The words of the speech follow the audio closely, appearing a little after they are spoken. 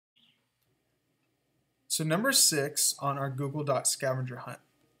So number 6 on our Google Docs scavenger hunt.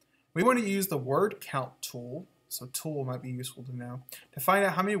 We want to use the word count tool, so tool might be useful to know, to find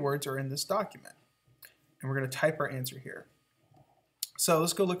out how many words are in this document. And we're going to type our answer here. So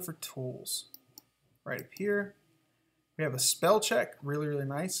let's go look for tools. Right up here. We have a spell check, really, really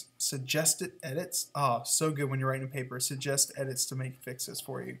nice. Suggested edits. Oh, so good when you're writing a paper. Suggest edits to make fixes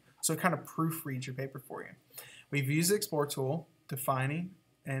for you. So it kind of proofreads your paper for you. We've used the Explore tool, defining,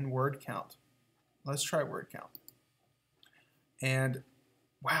 and word count. Let's try word count. And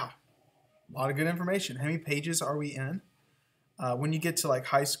wow, a lot of good information. How many pages are we in? When you get to like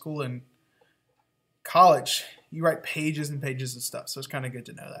high school and college, you write pages and pages of stuff. So it's kind of good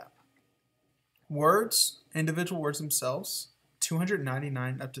to know that. Words, individual words themselves,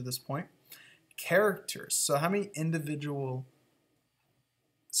 299 up to this point. Characters, so how many individual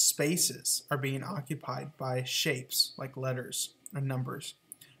spaces are being occupied by shapes like letters and numbers.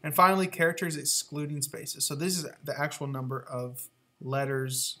 And finally, characters excluding spaces. So this is the actual number of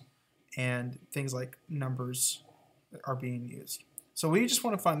letters and things like numbers that are being used. So we just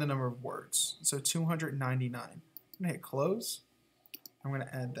want to find the number of words. So 299. I'm going to hit close. I'm going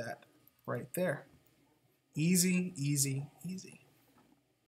to add that right there. Easy, easy, easy.